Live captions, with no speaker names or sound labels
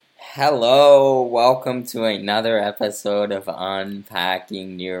Hello, welcome to another episode of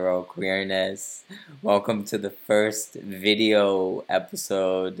Unpacking Neuroqueerness. Welcome to the first video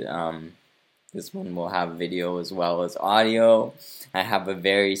episode. This one will have video as well as audio. I have a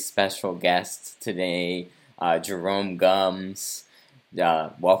very special guest today, Jerome Gumbs.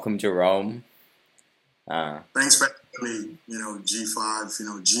 Welcome, Jerome. Thanks for having me,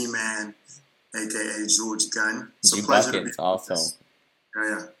 G5, G-Man, aka George Gunn. It's a pleasure to be G-Buckets also.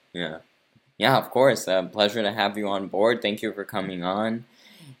 Yeah. Yeah, of course. Pleasure to have you on board. Thank you for coming on.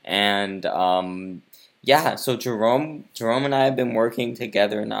 And so Jerome and I have been working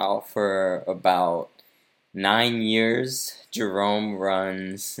together now for about 9 years. Jerome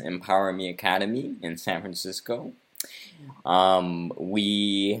runs Empower Me Academy in San Francisco.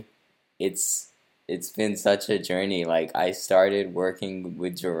 It's been such a journey. Like, I started working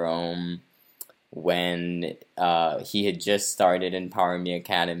with Jerome when he had just started Empower Me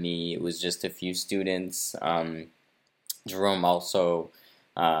Academy. It was just a few students. Jerome also,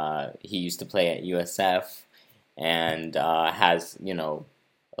 he used to play at USF and has, a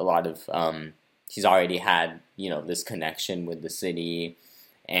lot of, he's already had, this connection with the city.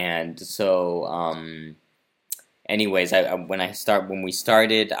 And so, anyways, when we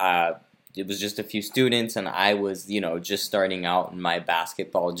started, it was just a few students, and I was, just starting out in my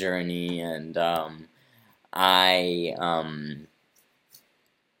basketball journey, and I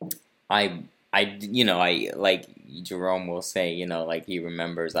like Jerome will say, like he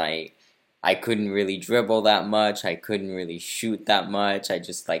remembers, I couldn't really dribble that much, I couldn't really shoot that much, I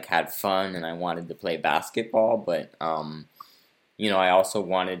just like had fun, and I wanted to play basketball, but I also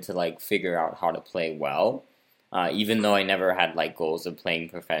wanted to like figure out how to play well. Even though I never had like goals of playing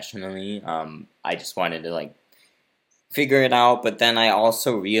professionally, I just wanted to like figure it out. But then I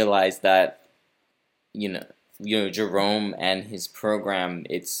also realized that Jerome and his program,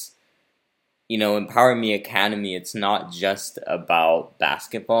 it's Empower Me Academy. It's not just about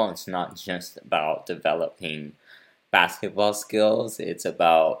basketball. It's not just about developing basketball skills. It's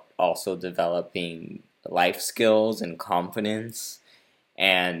about also developing life skills and confidence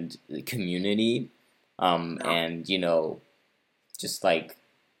and community. And just like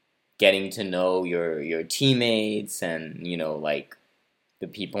getting to know your teammates and like the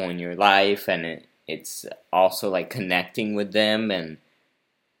people in your life, and it's also like connecting with them. And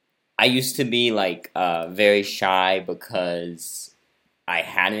I used to be like very shy because I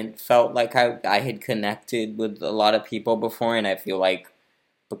hadn't felt like I had connected with a lot of people before, and I feel like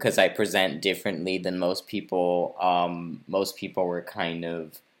because I present differently than most people were kind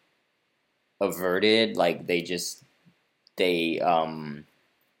of averted. Like I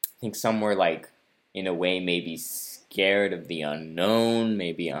think some were like in a way maybe scared of the unknown,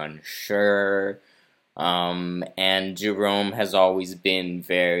 maybe unsure. And Jerome has always been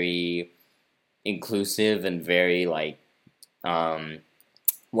very inclusive and very like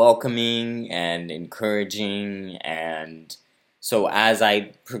welcoming and encouraging. And so as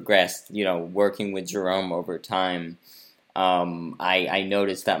I progressed, working with Jerome over time, I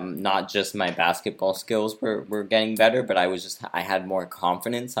noticed that not just my basketball skills were getting better, but I had more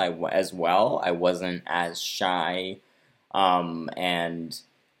confidence as well. I wasn't as shy and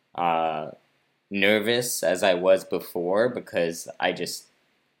nervous as I was before, because I just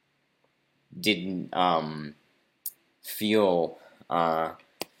didn't feel I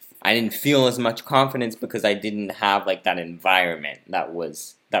didn't feel as much confidence because I didn't have like that environment that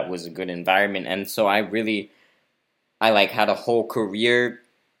was a good environment. And so I like had a whole career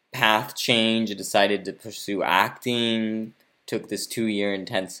path change. I decided to pursue acting, took this 2-year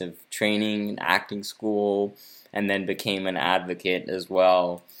intensive training in acting school, and then became an advocate as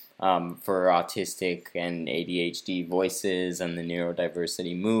well for autistic and ADHD voices and the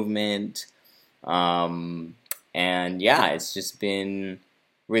neurodiversity movement. And yeah, it's just been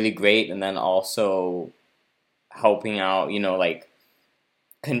really great. And then also helping out, like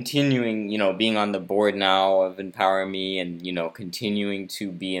continuing, being on the board now of Empower Me, and, continuing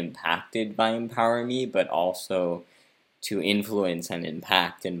to be impacted by Empower Me, but also to influence and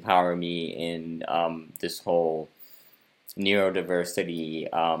impact Empower Me in this whole neurodiversity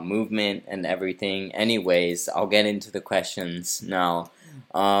movement and everything. Anyways, I'll get into the questions now.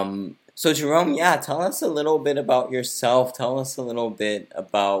 So Jerome, tell us a little bit about yourself. Tell us a little bit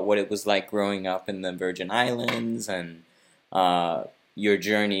about what it was like growing up in the Virgin Islands, and your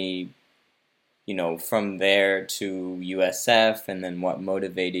journey, from there to USF, and then what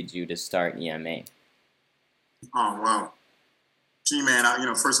motivated you to start EMA. Oh, wow. G-Man,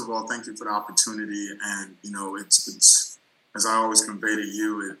 first of all, thank you for the opportunity. And, it's as I always convey to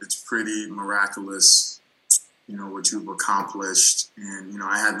you, it's pretty miraculous what you've accomplished. And,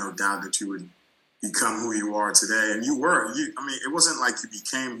 I had no doubt that you would become who you are today. And you were. It wasn't like you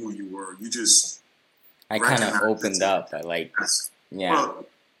became who you were. You just I kind of opened up. Yeah. Well,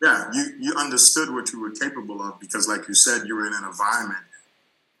 yeah, you understood what you were capable of because, like you said, you were in an environment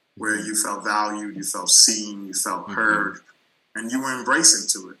where you felt valued, you felt seen, you felt heard, and you were embracing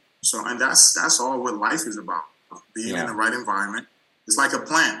to it. So, and that's all what life is about. Being in the right environment. It's like a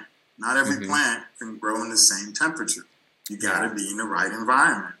plant. Not every plant can grow in the same temperature. You got to be in the right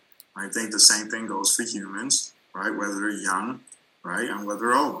environment. I think the same thing goes for humans, right? Whether they're young, right, and whether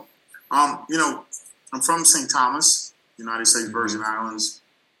they're old. I'm from St. Thomas, United States Virgin Islands.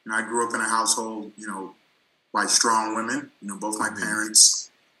 I grew up in a household, by strong women. Both my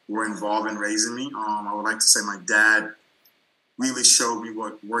parents were involved in raising me. I would like to say my dad really showed me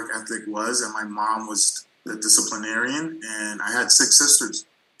what work ethic was, and my mom was the disciplinarian, and I had 6 sisters,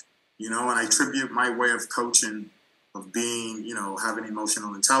 and I attribute my way of coaching, of being, having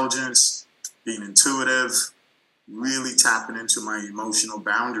emotional intelligence, being intuitive, really tapping into my emotional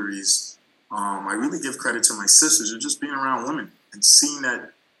boundaries. I really give credit to my sisters of just being around women and seeing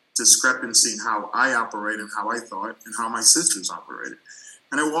that discrepancy in how I operate and how I thought and how my sisters operated.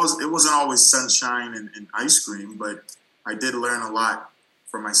 And it wasn't always sunshine and ice cream, but I did learn a lot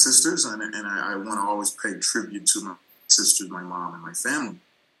from my sisters, and I want to always pay tribute to my sisters, my mom, and my family.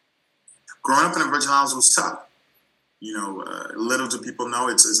 Growing up in the Virgin Islands was tough. Little do people know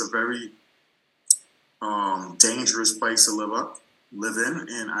it's a very dangerous place to live in,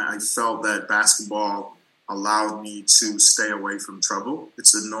 and I felt that basketball allowed me to stay away from trouble.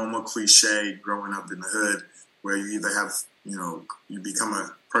 It's a normal cliche growing up in the hood where you either have, you become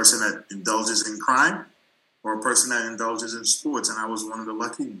a person that indulges in crime or a person that indulges in sports, and I was one of the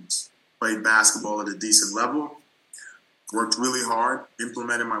lucky ones. Played basketball at a decent level, worked really hard,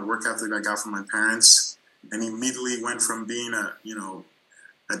 implemented my work ethic I got from my parents, and immediately went from being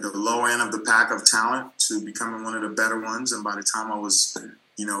at the low end of the pack of talent to becoming one of the better ones. And by the time I was,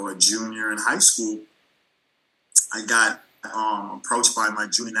 a junior in high school, I got approached by my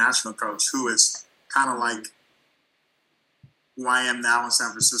junior national coach, who is kind of like who I am now in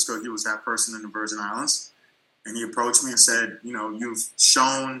San Francisco. He was that person in the Virgin Islands. And he approached me and said, you've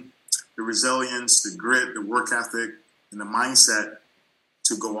shown the resilience, the grit, the work ethic, and the mindset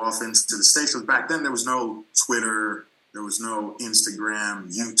to go off into the States. Because back then there was no Twitter, there was no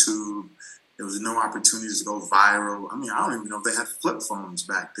Instagram, YouTube. There was no opportunities to go viral. I don't even know if they had flip phones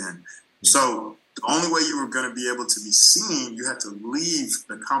back then. So the only way you were going to be able to be seen, you had to leave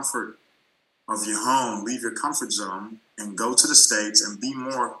the comfort of your home, leave your comfort zone, and go to the States and be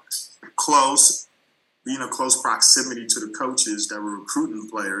more close, be in a close proximity to the coaches that were recruiting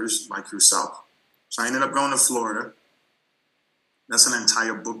players like yourself. So I ended up going to Florida. That's an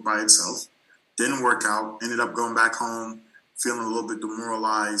entire book by itself. Didn't work out. Ended up going back home, feeling a little bit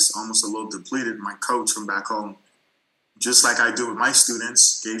demoralized, almost a little depleted. My coach from back home, just like I do with my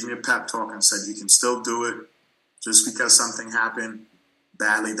students, gave me a pep talk and said, you can still do it. Just because something happened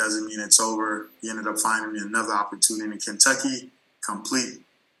badly doesn't mean it's over. He ended up finding me another opportunity in Kentucky, complete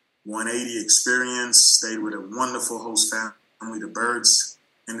 180 experience, stayed with a wonderful host family, the Birds.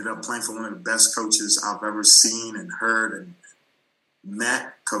 Ended up playing for one of the best coaches I've ever seen and heard and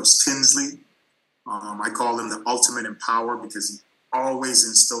met, Coach Tinsley. I call him the ultimate empower because he always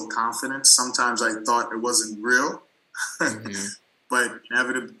instilled confidence. Sometimes I thought it wasn't real, but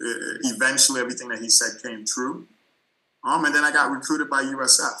eventually everything that he said came true. And then I got recruited by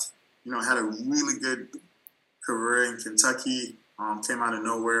USF. Had a really good career in Kentucky. Came out of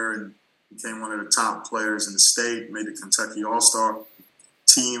nowhere and became one of the top players in the state. Made the Kentucky All-Star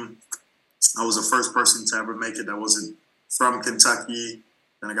team. I was the first person to ever make it that wasn't from Kentucky.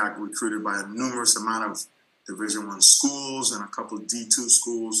 Then I got recruited by a numerous amount of Division I schools and a couple of D2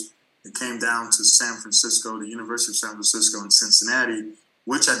 schools. It came down to San Francisco, the University of San Francisco in Cincinnati,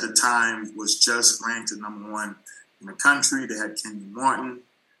 which at the time was just ranked at number 1 in the country. They had Kenyon Martin.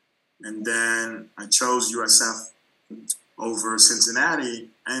 And then I chose USF over Cincinnati.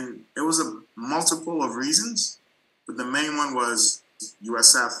 And it was a multiple of reasons. But the main one was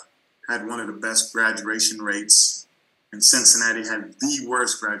USF had one of the best graduation rates, and Cincinnati had the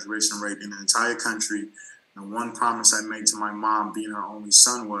worst graduation rate in the entire country. And one promise I made to my mom, being her only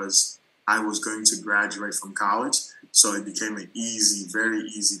son, was I was going to graduate from college. So it became an easy, very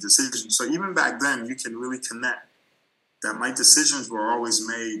easy decision. So even back then, you can really connect that my decisions were always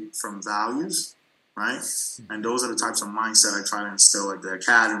made from values, right? And those are the types of mindset I try to instill at the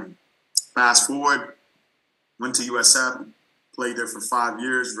academy. Fast forward, went to USF, played there for 5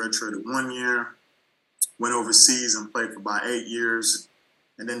 years, redshirted 1 year, went overseas and played for about 8 years.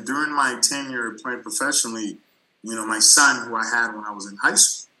 And then during my tenure playing professionally, My son, who I had when I was in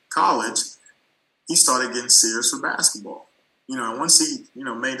college, he started getting serious with basketball. And once he,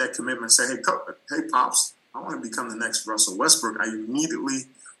 made that commitment, say, hey, Pops, I want to become the next Russell Westbrook, I immediately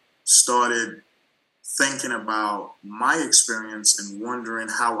started thinking about my experience and wondering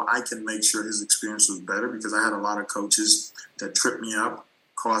how I can make sure his experience was better, because I had a lot of coaches that tripped me up,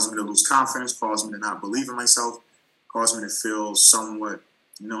 caused me to lose confidence, caused me to not believe in myself, caused me to feel somewhat,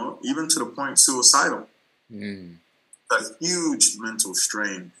 even to the point suicidal. A huge mental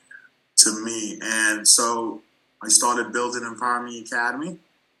strain to me. And so I started building Empower Me Academy.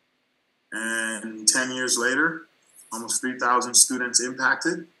 And 10 years later, almost 3,000 students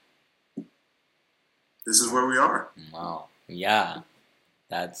impacted. This is where we are. Wow. Yeah.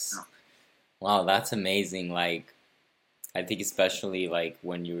 Wow, that's amazing. Like, I think especially like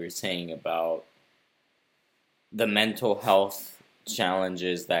when you were saying about the mental health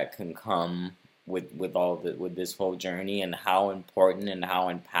challenges that can come with with this whole journey, and how important and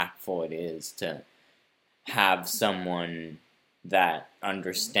how impactful it is to have someone that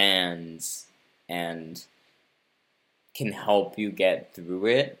understands and can help you get through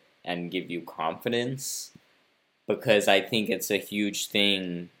it and give you confidence, because I think it's a huge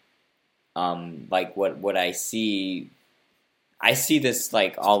thing. Like what I see this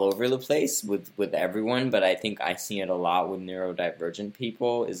like all over the place with everyone, but I think I see it a lot with neurodivergent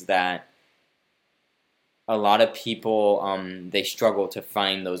people, is that a lot of people they struggle to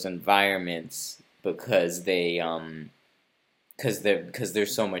find those environments because because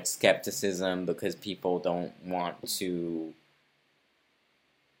there's so much skepticism, because people don't want to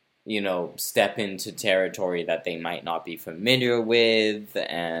step into territory that they might not be familiar with,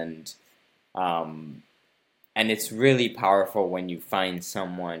 and it's really powerful when you find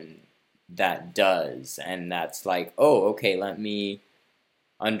someone that does, and that's like, oh, okay, let me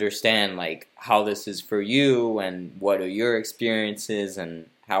understand like how this is for you, and what are your experiences, and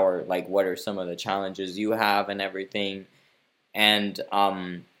what are some of the challenges you have and everything. And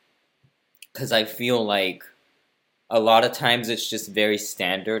because I feel like a lot of times it's just very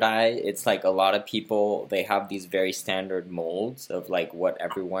standardized. It's like a lot of people, they have these very standard molds of like what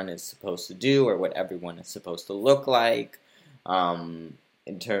everyone is supposed to do, or what everyone is supposed to look like, in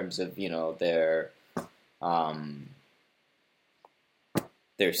terms of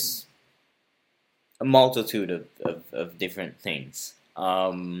there's a multitude of different things,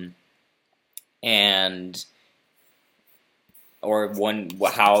 and or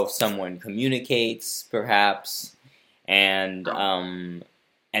how someone communicates, perhaps. And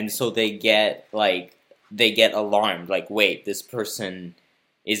so they get alarmed, like, wait, this person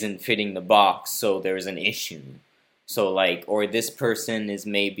isn't fitting the box, so there's an issue. So like, or this person is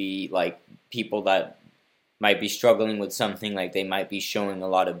maybe like people that might be struggling with something, like they might be showing a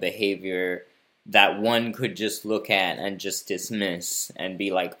lot of behavior that one could just look at and just dismiss and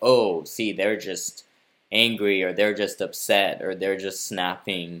be like, oh, see, they're just angry, or they're just upset, or they're just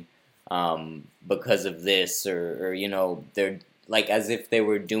snapping because of this, or they're like, as if they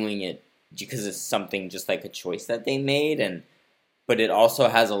were doing it because it's something just like a choice that they made. But it also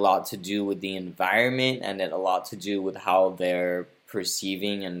has a lot to do with the environment, and a lot to do with how they're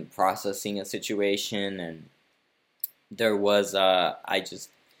perceiving and processing a situation. And there was I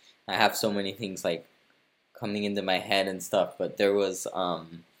have so many things like coming into my head and stuff, but there was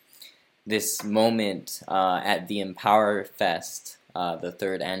this moment at the Empower Fest, the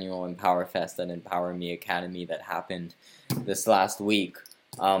third annual Empower Fest at Empower Me Academy, that happened this last week.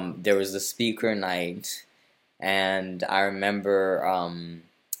 There was a speaker night, and I remember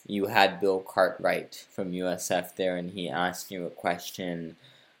you had Bill Cartwright from USF there, and he asked you a question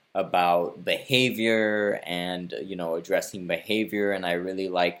about behavior and addressing behavior, and I really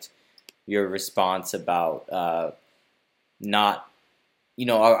liked your response about not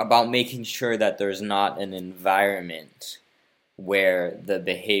about making sure that there's not an environment where that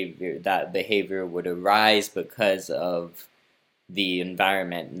behavior would arise because of the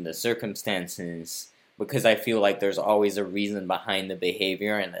environment and the circumstances, because I feel like there's always a reason behind the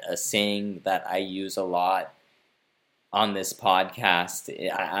behavior. And a saying that I use a lot on this podcast,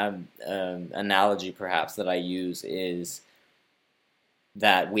 analogy perhaps that I use, is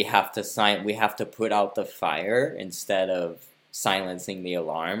that we have to put out the fire instead of silencing the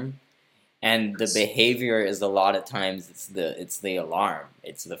alarm. And the behavior is, a lot of times, it's the alarm,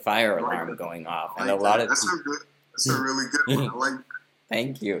 it's the fire alarm going off. And a lot of that's a really good one. I like that.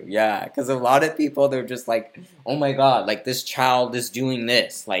 Thank you. Yeah, because a lot of people, they're just like, oh my god, like this child is doing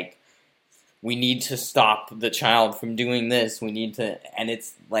this, like we need to stop the child from doing this, we need to, and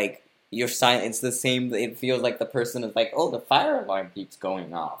it's like you're silent. It's the same. It feels like the person is like, oh, the fire alarm keeps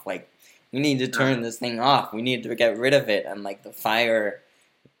going off. Like, We need to turn this thing off. We need to get rid of it. And like the fire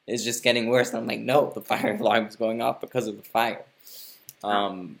is just getting worse. And I'm like, no, the fire alarm is going off because of the fire.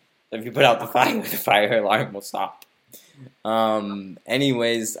 If you put out the fire alarm will stop.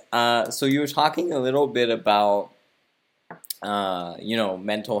 Anyways, so you were talking a little bit about,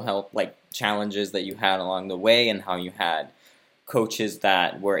 mental health, like challenges that you had along the way and how you had coaches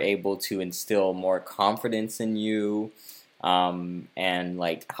that were able to instill more confidence in you, and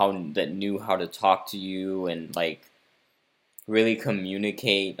like that knew how to talk to you and like really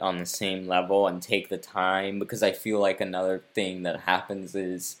communicate on the same level and take the time. Because I feel like another thing that happens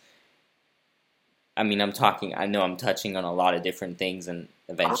is, I know I'm touching on a lot of different things, and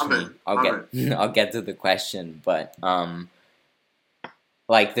eventually I'll get to the question, but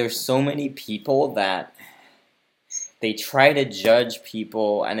like there's so many people that they try to judge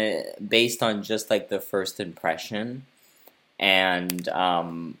people and based on just like the first impression, and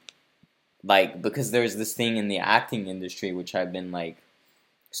like because there's this thing in the acting industry which I've been like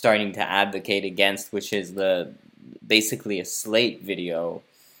starting to advocate against, which is basically a slate video,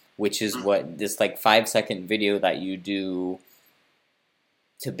 which is what this like 5-second video that you do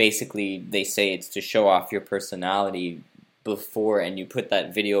to basically, they say it's to show off your personality before, and you put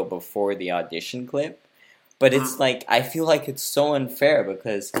that video before the audition clip. But it's like, I feel like it's so unfair,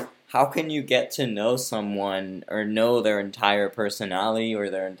 because how can you get to know someone or know their entire personality or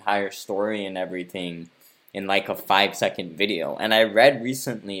their entire story and everything in like a 5-second video? And I read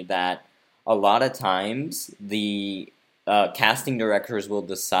recently that a lot of times the casting directors will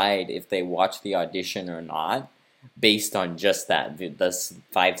decide if they watch the audition or not based on just this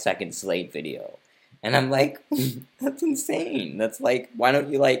 5-second slate video. And I'm like, that's insane. That's like, why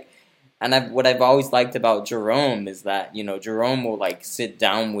don't you like... And what I've always liked about Jerome is that, Jerome will like sit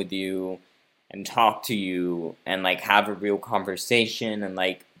down with you and talk to you and like have a real conversation. And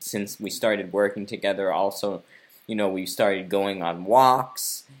like, since we started working together also, we started going on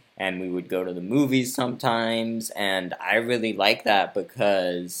walks and we would go to the movies sometimes. And I really like that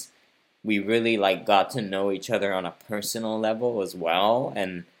because we really like got to know each other on a personal level as well,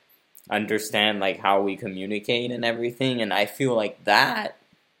 and understand like how we communicate and everything. And I feel like that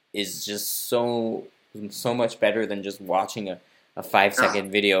is just so much better than just watching a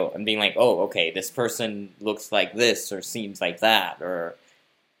 5-second video and being like, oh, okay, this person looks like this or seems like that, or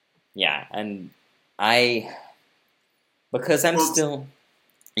yeah. And because I'm still...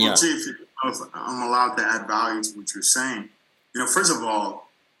 Well, Chief, if I'm allowed to add value to what you're saying. First of all,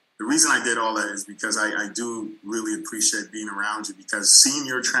 the reason I did all that is because I do really appreciate being around you, because seeing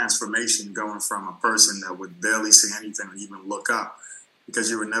your transformation going from a person that would barely say anything or even look up,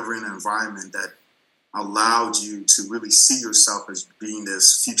 because you were never in an environment that allowed you to really see yourself as being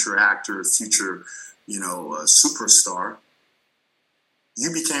this future actor, future, superstar,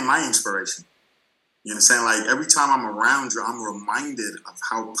 you became my inspiration. You understand? Like, every time I'm around you, I'm reminded of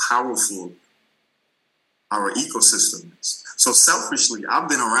how powerful our ecosystem is. So selfishly, I've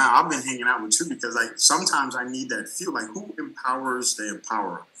been hanging out with you because sometimes I need that feel like, who empowers the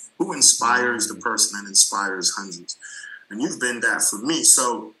empowerer? Who inspires the person that inspires hundreds? And you've been that for me.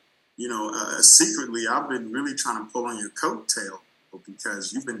 So, secretly, I've been really trying to pull on your coattail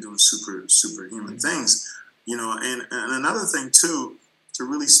because you've been doing superhuman things, and another thing too, to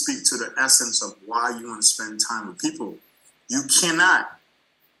really speak to the essence of why you want to spend time with people. You cannot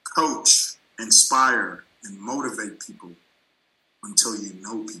coach, inspire, and motivate people until you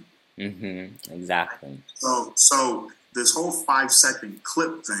know people. Mm-hmm. Exactly. So this whole 5-second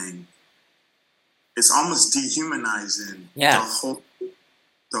clip thing, it's almost dehumanizing the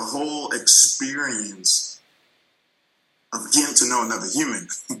whole experience of getting to know another human.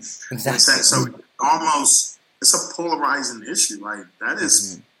 Exactly. So almost, it's a polarizing issue. Like, that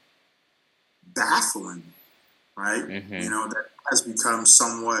is baffling, right? That has become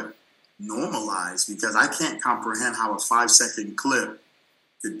somewhat normalized, because I can't comprehend how a 5-second clip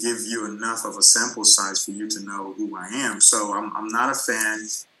could give you enough of a sample size for you to know who I am. So I'm not a fan,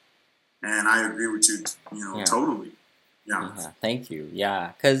 and I agree with you, totally. Yeah. Thank you.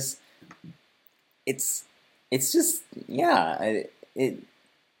 Yeah, because it's just, oh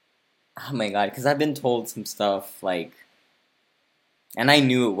my god, because I've been told some stuff like, and I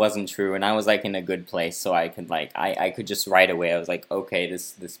knew it wasn't true, and I was like in a good place, so I could like I could just right away, I was like, okay,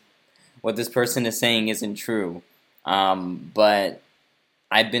 this what this person is saying isn't true. But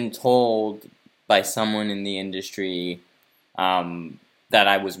I've been told by someone in the industry that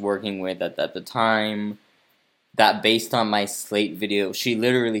I was working with at the time, that based on my slate video, she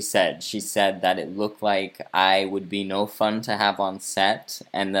said that it looked like I would be no fun to have on set,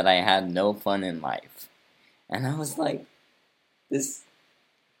 and that I had no fun in life. And I was like, this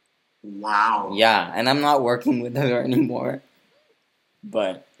Wow. Yeah, and I'm not working with her anymore.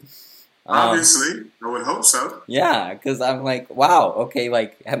 But Obviously, I would hope so. yeah, because I'm like, wow, okay,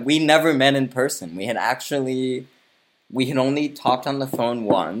 like we never met in person. We had only talked on the phone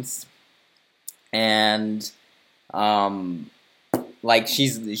once, and um, like she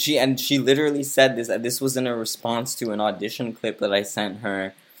literally said this. This was in a response to an audition clip that I sent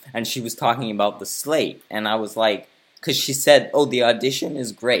her, and she was talking about the slate, and I was like, because she said, "Oh, the audition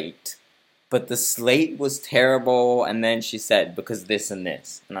is great, but the slate was terrible," and then she said, "Because this and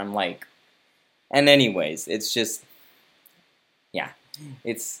this," and I'm like, and anyways, it's just, yeah,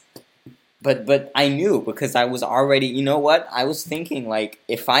 it's. But I knew because I was already, you know what? I was thinking like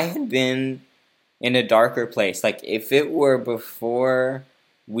if I had been in a darker place. Like if it were before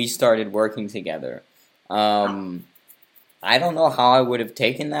we started working together, I don't know how I would have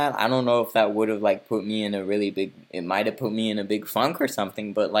taken that. I don't know if that would have like put me in a really big. It might have put me in a big funk or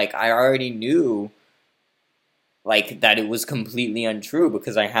something. But like I already knew like that it was completely untrue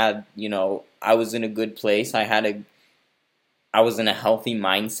because I had I was in a good place. I was in a healthy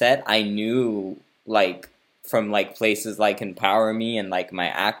mindset. I knew like from like places like Empower Me and like my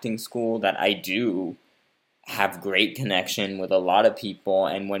acting school that I do have great connection with a lot of people,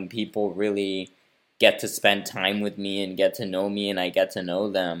 and when people really get to spend time with me and get to know me and I get to know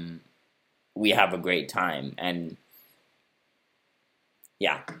them, we have a great time. And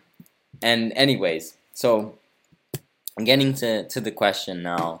yeah. And anyways, so getting to the question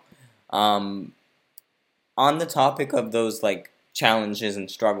now. Um on the topic of those like challenges and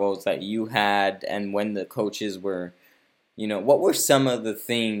struggles that you had and when the coaches were, what were some of the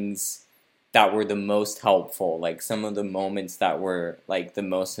things that were the most helpful, like some of the moments that were like the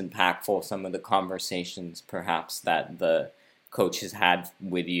most impactful, some of the conversations perhaps that the coaches had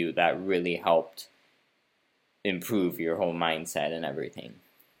with you that really helped improve your whole mindset and everything?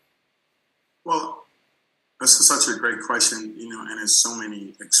 Well, that's such a great question, and there's so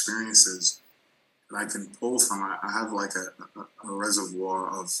many experiences that I can pull from. I have like a reservoir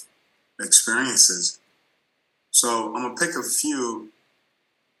of experiences. So I'm going to pick a few,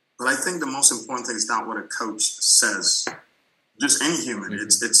 but I think the most important thing is not what a coach says. Just any human. Mm-hmm.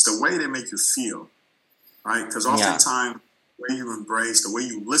 It's the way they make you feel, right? Because oftentimes, the way you embrace, the way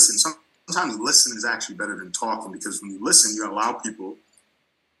you listen, sometimes listen is actually better than talking because when you listen, you allow people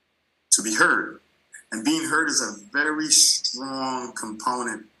to be heard. And being heard is a very strong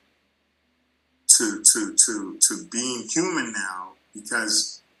component to being human now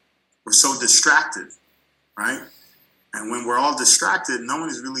because we're so distracted, right? And when we're all distracted, no one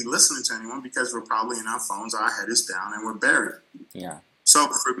is really listening to anyone because we're probably in our phones, our head is down, and we're buried. Yeah. So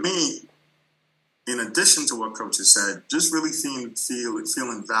for me, in addition to what Coach has said, just really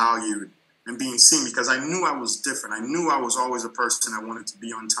feeling valued and being seen because I knew I was different. I knew I was always a person that wanted to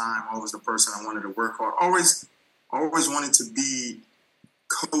be on time, always the person I wanted to work hard, always wanted to be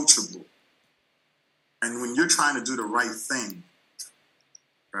coachable. And when you're trying to do the right thing,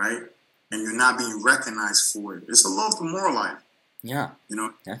 right, and you're not being recognized for it, it's a little demoralizing. Yeah.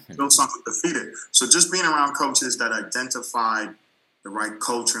 Feel something defeated. So just being around coaches that identified the right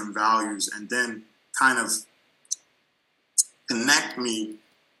culture and values and then kind of connect me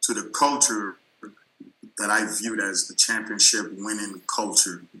to the culture that I viewed as the championship winning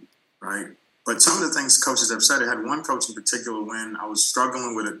culture, right? But some of the things coaches have said, I had one coach in particular when I was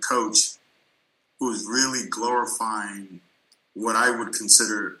struggling with a coach who was really glorifying what I would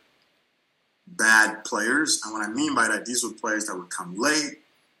consider bad players. And what I mean by that, these were players that would come late.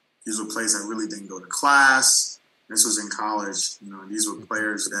 These were players that really didn't go to class. This was in college. These were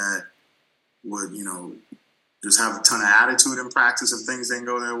players that would, just have a ton of attitude in practice if things didn't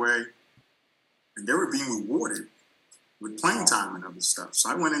go their way. And they were being rewarded with playing time and other stuff. So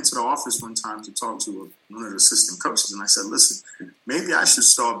I went into the office one time to talk to one of the assistant coaches, and I said, listen, maybe I should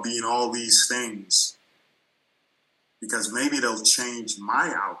start being all these things because maybe they'll change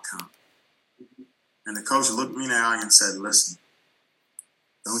my outcome. And the coach looked me in the eye and said, listen,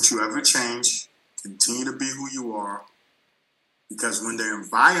 don't you ever change. Continue to be who you are. Because when the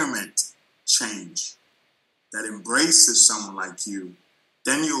environment change that embraces someone like you,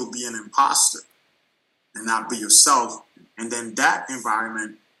 then you'll be an imposter and not be yourself. And then that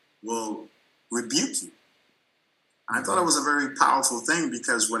environment will rebuke you. I thought it was a very powerful thing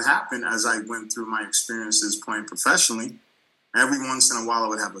because what happened as I went through my experiences playing professionally, every once in a while I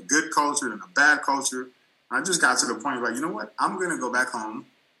would have a good culture and a bad culture. I just got to the point where, you know what, I'm going to go back home,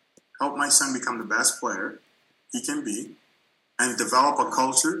 help my son become the best player he can be, and develop a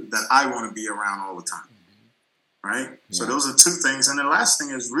culture that I want to be around all the time. Right? Yeah. So those are two things. And the last thing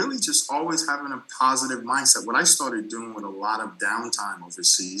is really just always having a positive mindset. What I started doing with a lot of downtime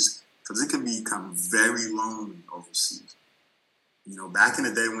overseas because it can become very lonely overseas. You know, back in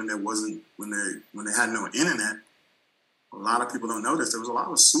the day when they had no internet, a lot of people don't know this. There was a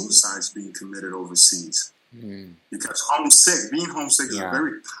lot of suicides being committed overseas because being homesick is a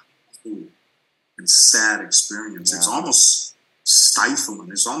very powerful and sad experience. Yeah. It's almost stifling.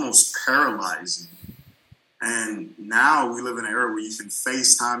 It's almost paralyzing. And now we live in an era where you can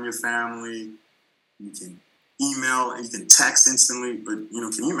FaceTime your family, you can email, you can text instantly. But, you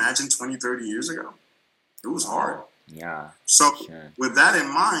know, can you imagine 20, 30 years ago? It was hard. Yeah. So with that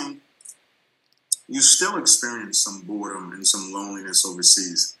in mind, you still experience some boredom and some loneliness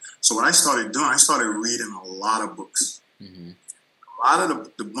overseas. So what I started doing, I started reading a lot of books. Mm-hmm. A lot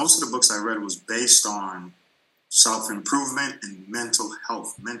of most of the books I read was based on self-improvement and mental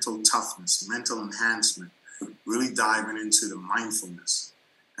health, mental toughness, mental enhancement, really diving into the mindfulness.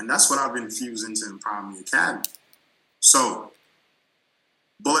 And that's what I've infused into Empower Me Academy. So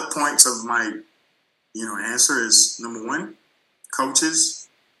bullet points of my, answer is, number one, coaches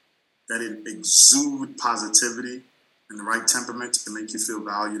that exude positivity and the right temperament to make you feel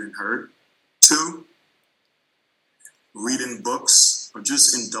valued and heard. 2, reading books or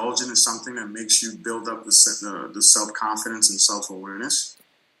just indulging in something that makes you build up the self-confidence and self-awareness.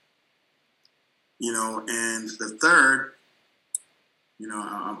 And the third,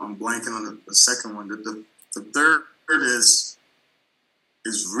 I'm blanking on the second one. The third is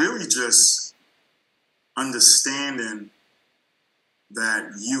really just understanding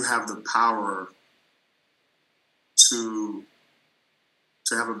that you have the power to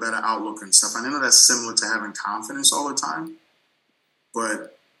have a better outlook and stuff. I know that's similar to having confidence all the time,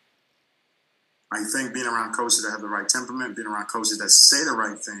 but I think being around coaches that have the right temperament, being around coaches that say the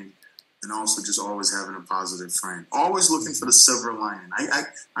right thing, and also just always having a positive frame. Always looking for the silver lining. I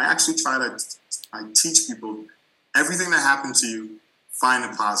actually I teach people everything that happened to you, find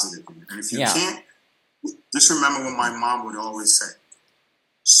the positive. And if you can't, just remember what my mom would always say.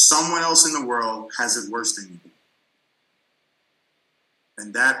 Someone else in the world has it worse than you.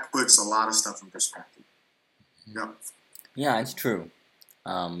 And that puts a lot of stuff in perspective. Yep. Yeah, it's true.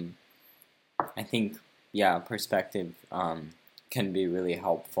 I think, perspective can be really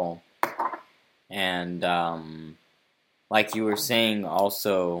helpful. And like you were saying,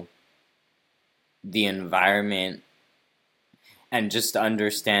 also the environment and just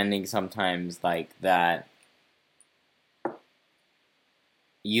understanding sometimes like that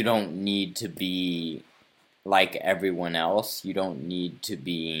you don't need to be like everyone else. You don't need to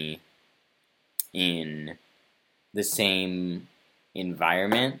be in the same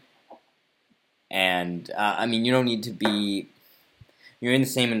environment. And, you don't need to be... You're in the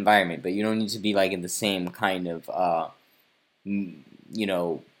same environment, but you don't need to be, like, in the same kind of, you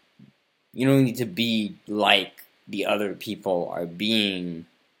don't need to be like the other people are being.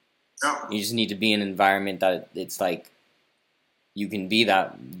 You just need to be in an environment that it's, like, you can be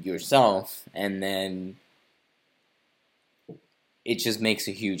that yourself, and then it just makes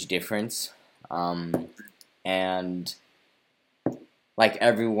a huge difference. And, like,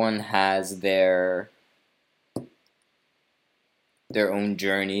 everyone has their own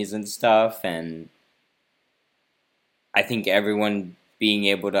journeys and stuff, and I think everyone being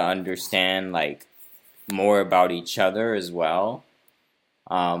able to understand, like, more about each other as well.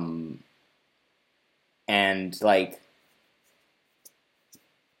 And, like,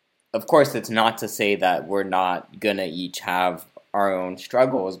 of course, it's not to say that we're not gonna each have our own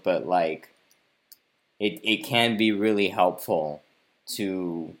struggles, but, like, it can be really helpful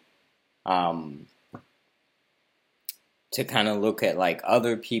to kind of look at, like,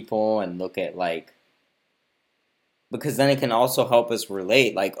 other people and look at, like, because then it can also help us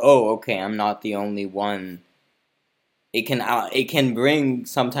relate, like, oh, okay, I'm not the only one. It can bring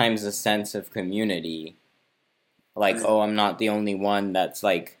sometimes a sense of community, like, oh, I'm not the only one that's,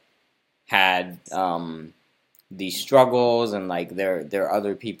 like, had these struggles, and, like, there are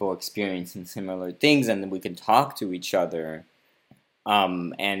other people experiencing similar things, and then we can talk to each other,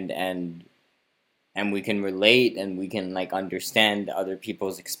 and we can relate, and we can, like, understand other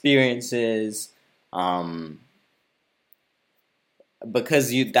people's experiences,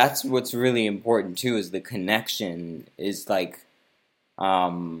 because that's what's really important too, is the connection, is, like,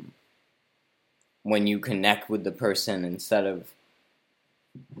 when you connect with the person instead of,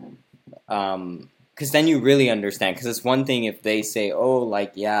 because then you really understand, because it's one thing if they say, oh,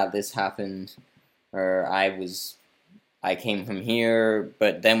 like, yeah, this happened, or I came from here,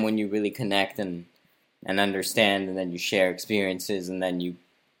 but then when you really connect and understand, and then you share experiences, and then you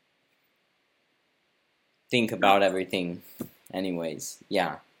think about everything anyways.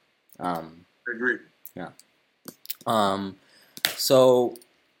 Yeah. I agree. Yeah. So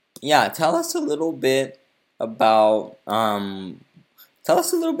Yeah, about tell us a little bit about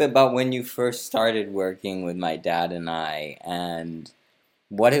when you first started working with my dad and I, and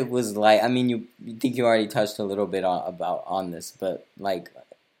what it was like. I mean, you think you already touched a little bit on this, but like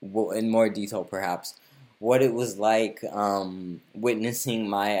in more detail, perhaps, what it was like witnessing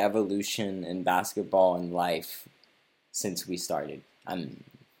my evolution in basketball and life since we started. I don't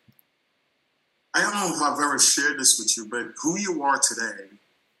know if I've ever shared this with you, but who you are today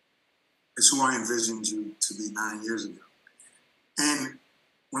is who I envisioned you to be 9 years ago. And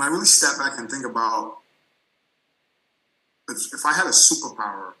when I really step back and think about if I had a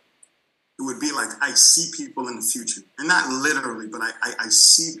superpower, it would be like I see people in the future. And not literally, but I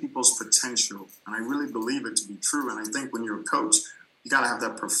see people's potential. And I really believe it to be true. And I think when you're a coach, you got to have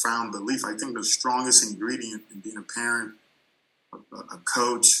that profound belief. I think the strongest ingredient in being a parent, a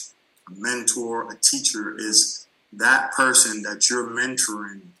coach, a mentor, a teacher is that person that you're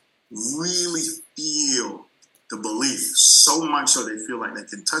mentoring really feel the belief so much so they feel like they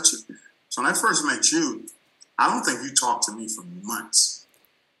can touch it. So when I first met you, I don't think you talked to me for months,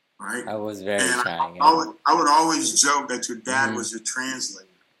 right? I was very shy. I would always joke that your dad was your translator,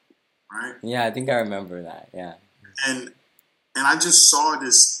 right? Yeah, I think I remember that. Yeah, and I just saw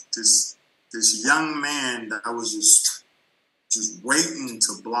this young man that I was just waiting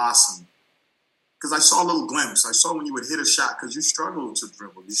to blossom. Because I saw a little glimpse. I saw when you would hit a shot, because you struggled to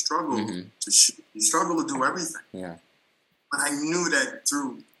dribble, you struggled to shoot, you struggled to do everything. Yeah. But I knew that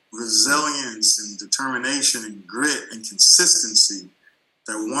through resilience and determination and grit and consistency,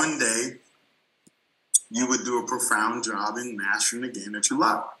 that one day you would do a profound job in mastering the game that you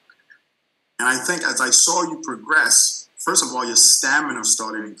love. And I think as I saw you progress, first of all, your stamina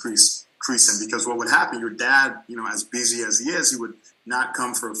started increasing, because what would happen, your dad, as busy as he is, he would not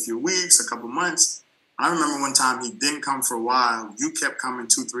come for a few weeks, a couple months. I remember one time he didn't come for a while. You kept coming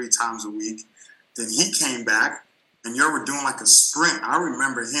 2-3 times a week. Then he came back, and you were doing like a sprint. I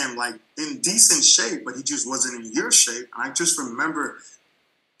remember him like in decent shape, but he just wasn't in your shape. And I just remember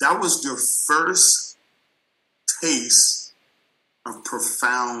that was your first taste of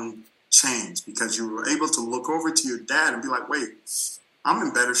profound change, because you were able to look over to your dad and be like, wait, I'm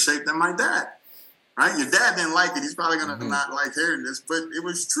in better shape than my dad. Right? Your dad didn't like it. He's probably going to not like hearing this, but it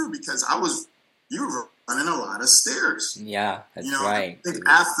was true, because you were running a lot of stairs. Yeah, that's right. I think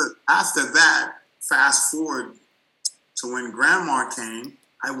after that, fast forward to when Grandma came,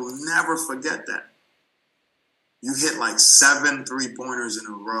 I will never forget that. You hit like 7 3-pointers in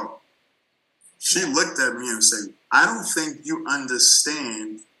a row. She looked at me and said, I don't think you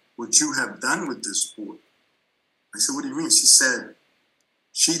understand what you have done with this sport. I said, what do you mean? She said,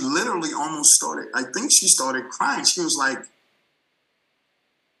 she literally almost started, I think she started crying. She was like,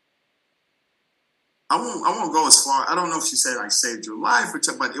 I won't go as far. I don't know if she said I saved your life,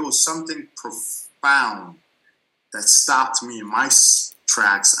 but it was something profound that stopped me in my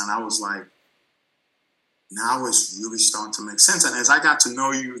tracks. And I was like, now it's really starting to make sense. And as I got to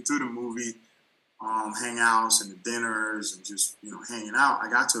know you through the movie, hangouts and the dinners and just, hanging out, I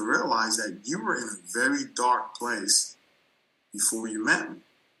got to realize that you were in a very dark place before you met me.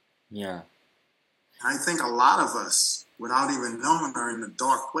 Yeah. I think a lot of us, without even knowing, are in a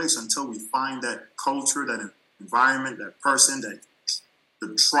dark place until we find that culture, that environment, that person, that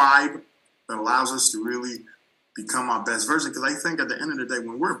the tribe that allows us to really become our best version. Because I think at the end of the day,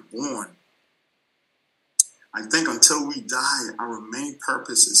 when we're born, I think until we die, our main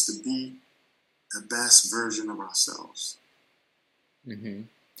purpose is to be the best version of ourselves. Mm-hmm.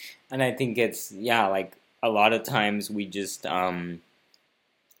 And I think it's, like a lot of times we just,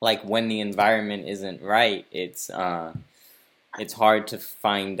 like when the environment isn't right, it's hard to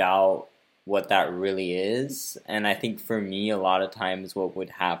find out what that really is. And I think for me, a lot of times what would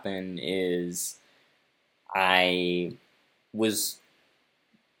happen is I was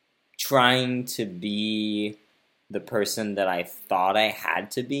trying to be the person that I thought I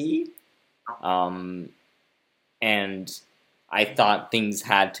had to be. And I thought things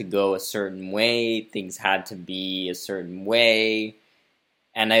had to go a certain way, things had to be a certain way.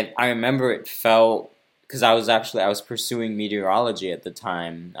 And I remember it felt, because I was pursuing meteorology at the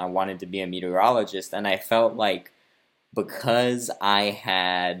time. I wanted to be a meteorologist, and I felt like because I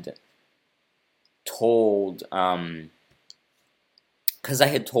had told, because I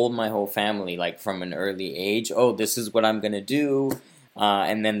had told my whole family, like from an early age, oh, this is what I'm going to do.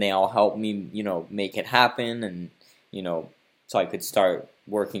 And then they all helped me, make it happen. And, so I could start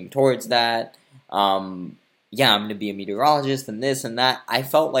working towards that. I'm going to be a meteorologist and this and that. I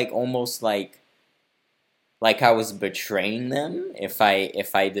felt like almost like I was betraying them if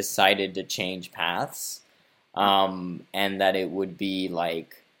I decided to change paths. And that it would be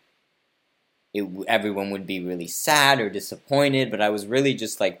like, everyone would be really sad or disappointed, but I was really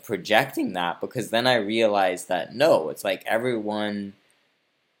just like projecting that, because then I realized that no, it's like everyone,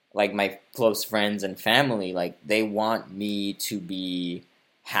 like my close friends and family, like they want me to be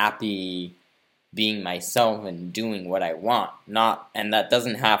happy being myself and doing what I want. Not, and that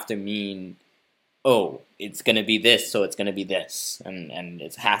doesn't have to mean, oh, it's gonna be this, so it's gonna be this, and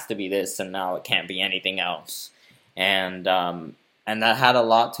it has to be this, and now it can't be anything else. And that had a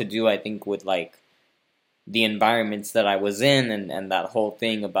lot to do, I think, with like the environments that I was in, and that whole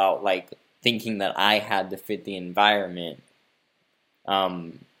thing about like thinking that I had to fit the environment,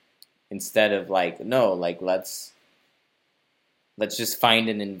 um, instead of like, no, like let's just find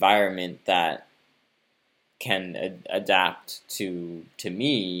an environment that can adapt to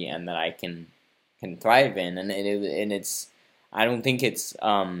me, and that I can thrive in. And it's I don't think it's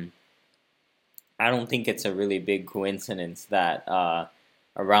I don't think it's a really big coincidence that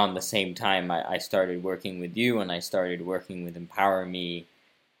around the same time I started working with you, and I started working with Empower Me,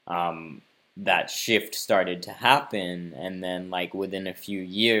 that shift started to happen. And then like within a few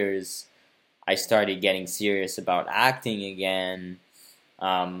years I started getting serious about acting again.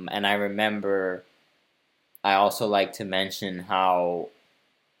 And I remember, I also like to mention how,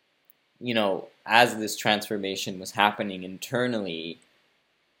 as this transformation was happening internally,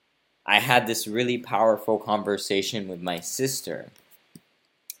 I had this really powerful conversation with my sister.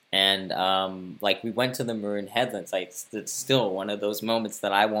 And like we went to the Maroon Headlands. Like it's still one of those moments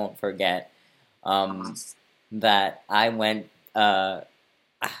that I won't forget. That I went.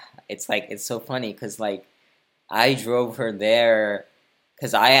 It's so funny because like I drove her there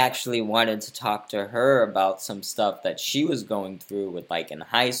because I actually wanted to talk to her about some stuff that she was going through with like in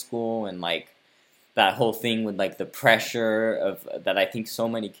high school, and like that whole thing with like the pressure of that I think so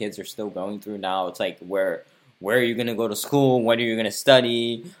many kids are still going through now. It's like where are you gonna go to school? What are you gonna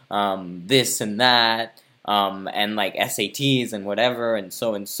study? This and that, and like SATs and whatever, and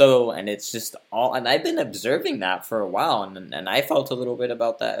so and it's just all. And I've been observing that for a while, and I felt a little bit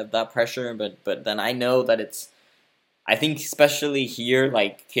about that pressure, but then I know that it's. I think especially here,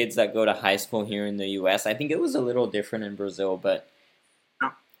 like kids that go to high school here in the U.S., I think it was a little different in Brazil, but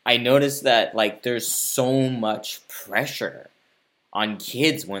I noticed that like there's so much pressure on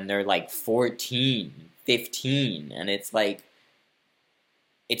kids when they're like 14, 15, and it's like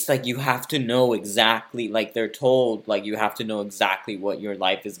you have to know exactly, like they're told like you have to know exactly what your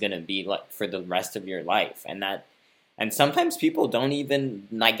life is going to be like for the rest of your life. And sometimes people don't even,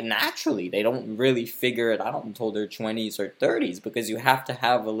 like, naturally they don't really figure it out until their 20s or 30s, because you have to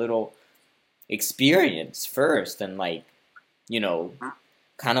have a little experience first, and like, you know,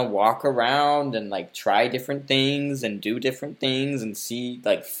 kind of walk around and like try different things and do different things and see,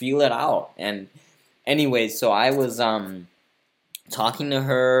 like, feel it out. And anyways, so I was talking to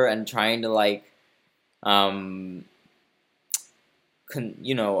her and trying to like um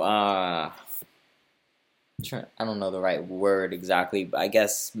you know I don't know the right word exactly, but I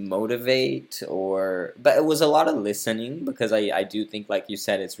guess motivate, but it was a lot of listening, because I do think, like you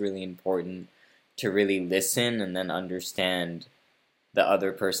said, it's really important to really listen and then understand the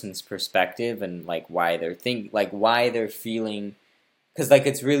other person's perspective, and like why why they're feeling. Because like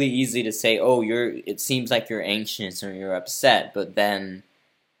it's really easy to say, oh, it seems like you're anxious or you're upset, but then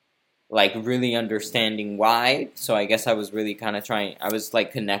like really understanding why. So I guess I was really kind of I was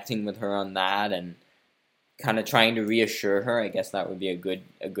like connecting with her on that, and kind of trying to reassure her. I guess that would be a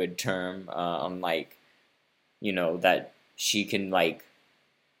good term, on like, that she can like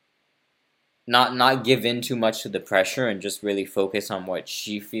not give in too much to the pressure, and just really focus on what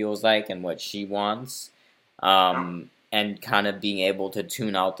she feels like and what she wants, and kind of being able to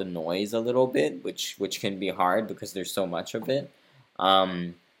tune out the noise a little bit, which can be hard because there's so much of it.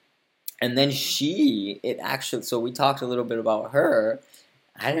 And then so we talked a little bit about her.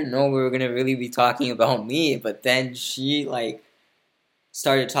 I didn't know we were gonna really be talking about me, but then she like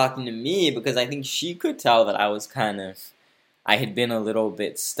started talking to me, because I think she could tell that I had been a little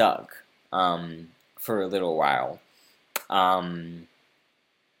bit stuck, for a little while, and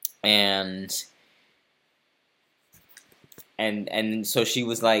so she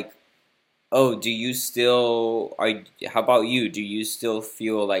was like, "Oh, how about you? Do you still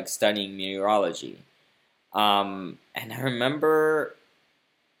feel like studying meteorology?" And I remember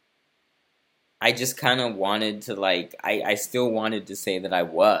I just kind of wanted to like, I still wanted to say that I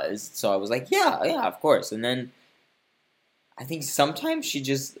was. So I was like, yeah, of course. And then I think somehow she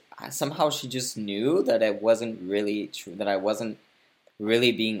just knew that it wasn't really true, that I wasn't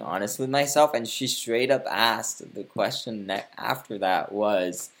really being honest with myself. And she straight up asked the question after that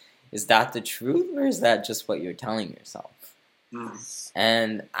was, is that the truth, or is that just what you're telling yourself? Mm.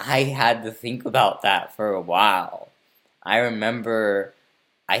 And I had to think about that for a while. I remember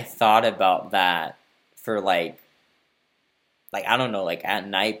I thought about that for like I don't know, like at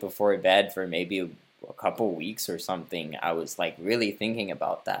night before bed for maybe a couple weeks or something. I was like really thinking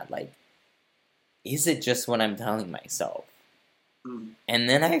about that. Like, is it just what I'm telling myself? Mm. And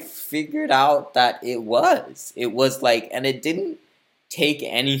then I figured out that it was. It was like, and it didn't take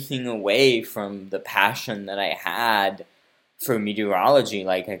anything away from the passion that I had for meteorology.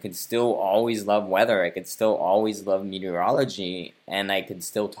 Like, I could still always love weather. I could still always love meteorology. And I could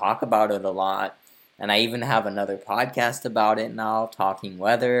still talk about it a lot. And I even have another podcast about it now, Talking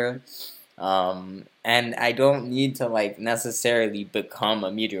Weather. And I don't need to, like, necessarily become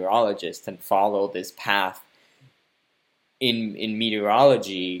a meteorologist and follow this path in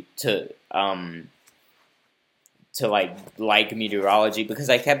meteorology to like meteorology, because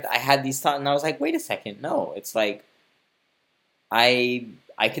I had these thoughts and I was like, wait a second, no, it's like I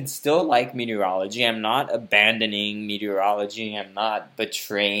can still like meteorology. I'm not abandoning meteorology. I'm not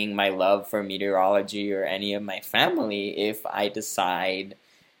betraying my love for meteorology or any of my family if I decide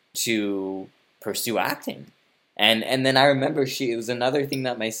to pursue acting. And then I remember it was another thing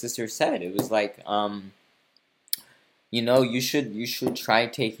that my sister said. It was like, you should try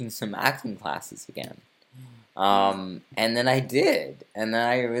taking some acting classes again. And then I did, and then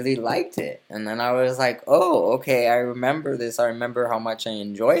I really liked it, and then I was like, oh, okay, I remember this. I remember how much I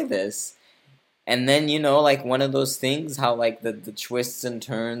enjoy this. And then, like one of those things, how like the twists and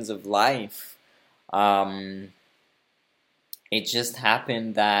turns of life. Um, it just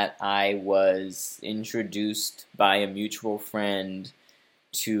happened that I was introduced by a mutual friend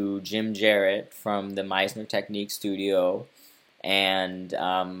to Jim Jarrett from the Meisner Technique Studio, and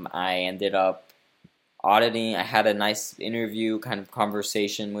I ended up auditing. I had a nice interview kind of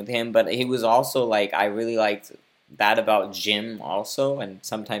conversation with him, but he was also like, I really liked that about Jim also, and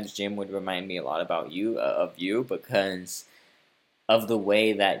sometimes Jim would remind me a lot about you because of the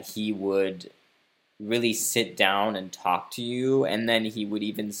way that he would really sit down and talk to you, and then he would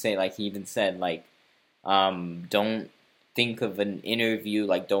even say, like, he even said, like, don't think of an interview,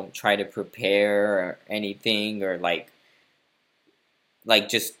 like, don't try to prepare or anything, or like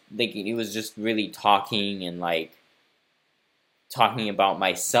just like he was just really talking and like talking about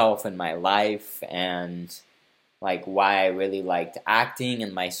myself and my life and like why I really liked acting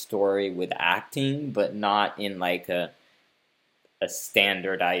and my story with acting, but not in like a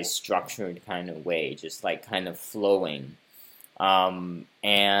standardized, structured kind of way, just like kind of flowing.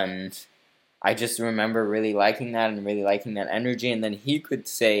 And I just remember really liking that and really liking that energy. And then he could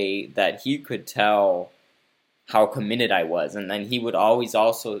say that he could tell how committed I was, and then he would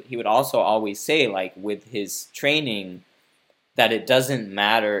also always say, like, with his training, that it doesn't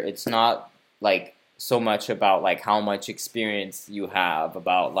matter. It's not like so much about like how much experience you have,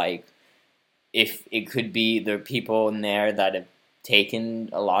 about like if it could be there are people in there that have taken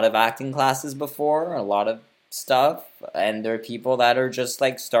a lot of acting classes before, a lot of stuff, and there are people that are just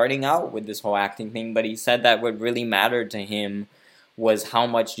like starting out with this whole acting thing. But he said that what really mattered to him was how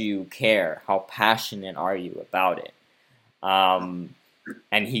much you care, how passionate are you about it.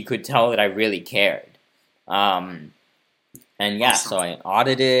 And he could tell that I really cared. Um, and yeah, Awesome. so I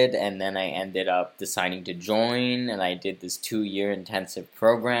audited, and then I ended up deciding to join, and I did this 2-year intensive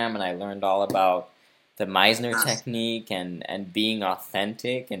program, and I learned all about the Meisner technique and being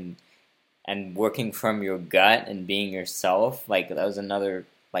authentic and working from your gut and being yourself. Like, that was another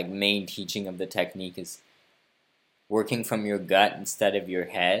like main teaching of the technique, is working from your gut instead of your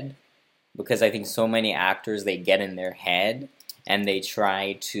head, because I think so many actors, they get in their head and they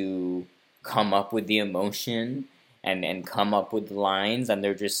try to come up with the emotion and come up with the lines, and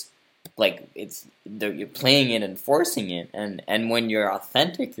they're just like you're playing it and forcing it, and when you're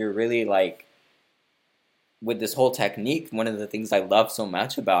authentic, you're really like, with this whole technique, one of the things I love so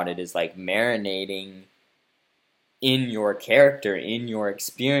much about it is like marinating in your character, in your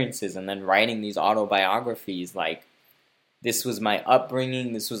experiences, and then writing these autobiographies. Like, this was my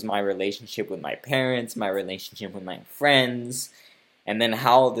upbringing, this was my relationship with my parents, my relationship with my friends, and then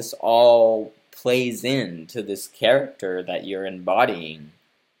how this all plays into this character that you're embodying.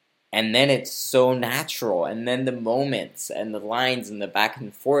 And then it's so natural, and then the moments and the lines and the back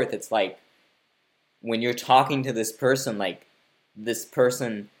and forth, it's like when you're talking to this person, like this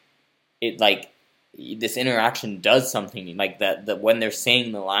person, it like this interaction does something, like that when they're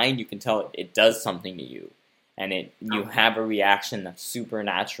saying the line, you can tell it does something to you, and you have a reaction that's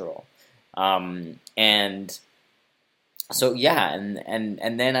supernatural. And so yeah,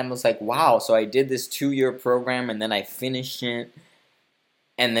 and then I was like, wow, so I did this 2-year program, and then I finished it,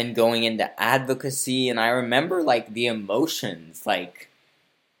 and then going into advocacy. And I remember like the emotions, like,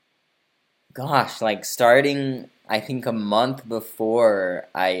 gosh, like starting, I think a month before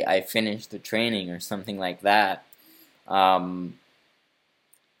I finished the training or something like that. I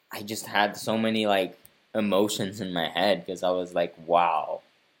just had so many like emotions in my head because I was like, wow,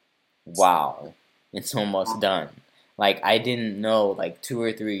 it's almost done. Like, I didn't know, like 2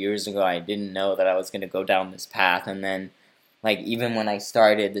 or 3 years ago, I didn't know that I was going to go down this path. And then, like, even when I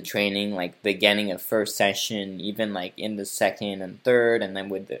started the training, like, beginning of first session, even, like, in the second and third, and then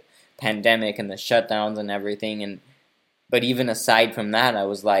with the pandemic and the shutdowns and everything. But even aside from that, I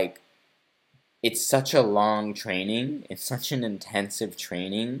was like, it's such a long training. It's such an intensive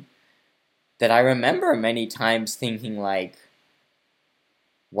training that I remember many times thinking, like,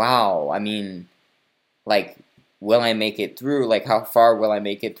 wow, I mean, like, will I make it through? Like, how far will I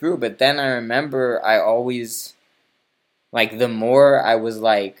make it through? But then I remember I always, like, the more I was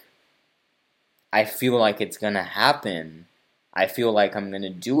like, I feel like it's gonna happen, I feel like I'm gonna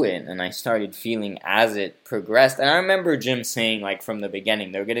do it, and I started feeling as it progressed. And I remember Jim saying, like, from the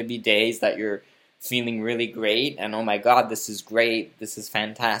beginning, there are gonna be days that you're feeling really great, and oh my god, this is great, this is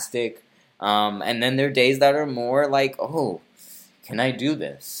fantastic. And then there are days that are more like, oh, can I do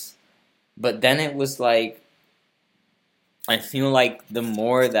this? But then it was like, I feel like the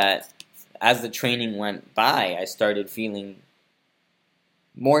more that, as the training went by, I started feeling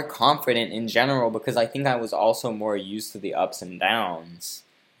more confident in general because I think I was also more used to the ups and downs.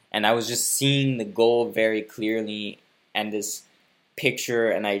 And I was just seeing the goal very clearly and this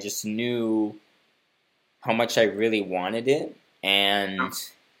picture, and I just knew how much I really wanted it. And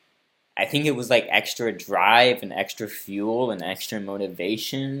I think it was like extra drive and extra fuel and extra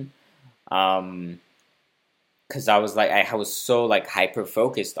motivation. Because I was like, I was so like hyper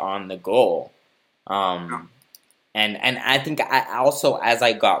focused on the goal. And I think I also, as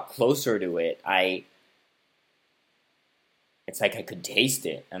I got closer to it, it's like I could taste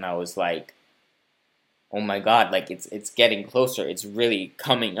it, and I was like, oh my god, like it's getting closer, it's really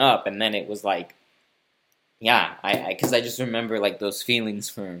coming up. And then it was like, yeah, because I just remember like those feelings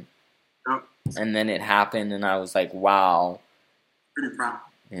from, and then it happened, and I was like, wow, pretty proud,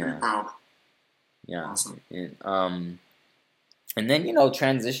 pretty proud. Yeah, awesome. And then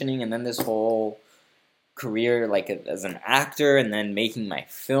transitioning, and then this whole career like as an actor, and then making my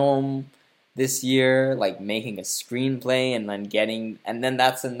film this year, like making a screenplay, and then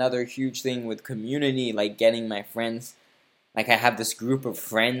that's another huge thing with community, like getting my friends, like I have this group of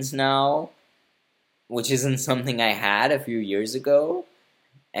friends now, which isn't something I had a few years ago,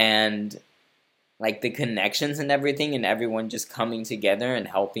 and like the connections and everything, and everyone just coming together and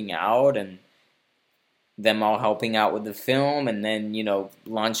helping out, and them all helping out with the film, and then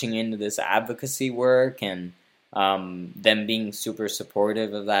launching into this advocacy work, and them being super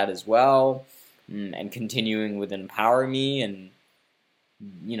supportive of that as well, and continuing with Empower Me, and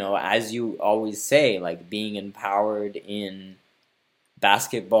as you always say, like being empowered in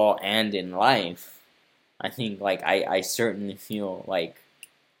basketball and in life. I think like I certainly feel like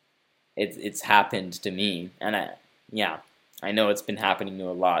it's happened to me, and I know it's been happening to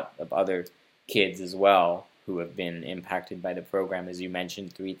a lot of other kids as well who have been impacted by the program, as you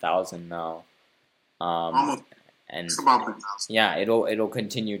mentioned, 3,000 now, Almost. And it's about 3,000. Yeah, it'll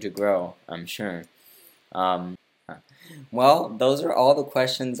continue to grow, I'm sure. Well, those are all the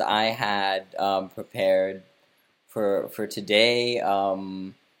questions I had prepared for today.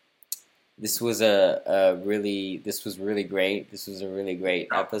 This was really great. This was a really great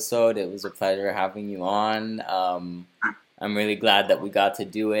episode. It was a pleasure having you on. I'm really glad that we got to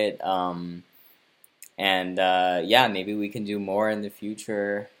do it. And maybe we can do more in the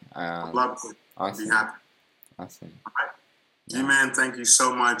future. I'd love to. Awesome. Be happy. Awesome. All right. G-Man, thank you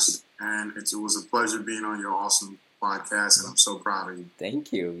so much. And it was a pleasure being on your awesome podcast, and I'm so proud of you.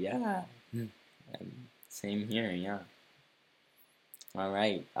 Thank you. Yeah. Same here. Yeah. All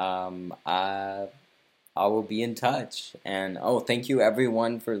right. I will be in touch. And thank you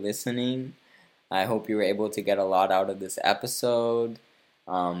everyone for listening. I hope you were able to get a lot out of this episode.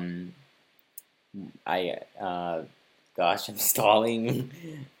 Gosh, I'm stalling.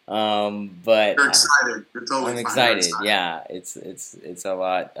 But you're excited. You're totally I'm excited. Yeah, it's a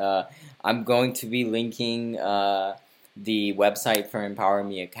lot. I'm going to be linking the website for Empower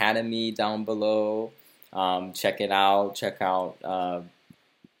Me Academy down below. Check it out. Check out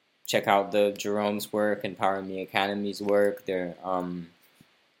the Jerome's work, Empower Me Academy's work. They're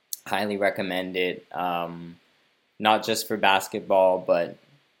highly recommended. Not just for basketball, but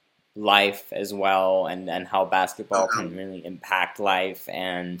life as well, and how basketball can really impact life,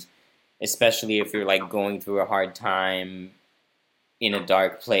 and especially if you're like going through a hard time, in a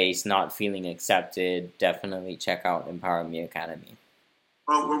dark place, not feeling accepted, definitely check out Empower Me Academy.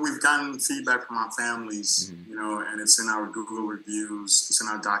 Well, we've gotten feedback from our families, and it's in our Google reviews, it's in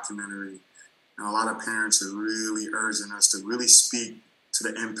our documentary. And a lot of parents are really urging us to really speak to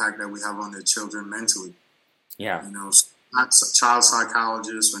the impact that we have on their children mentally. Yeah. Not child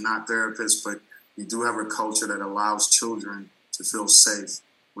psychologists, we're not therapists, but we do have a culture that allows children to feel safe,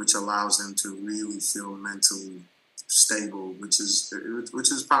 which allows them to really feel mentally stable, which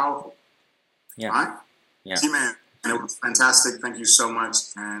is powerful. Yeah. Right? Yeah. T-Man, it was fantastic. Thank you so much,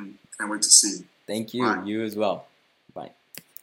 and can't wait to see you. Thank you. Right. You as well.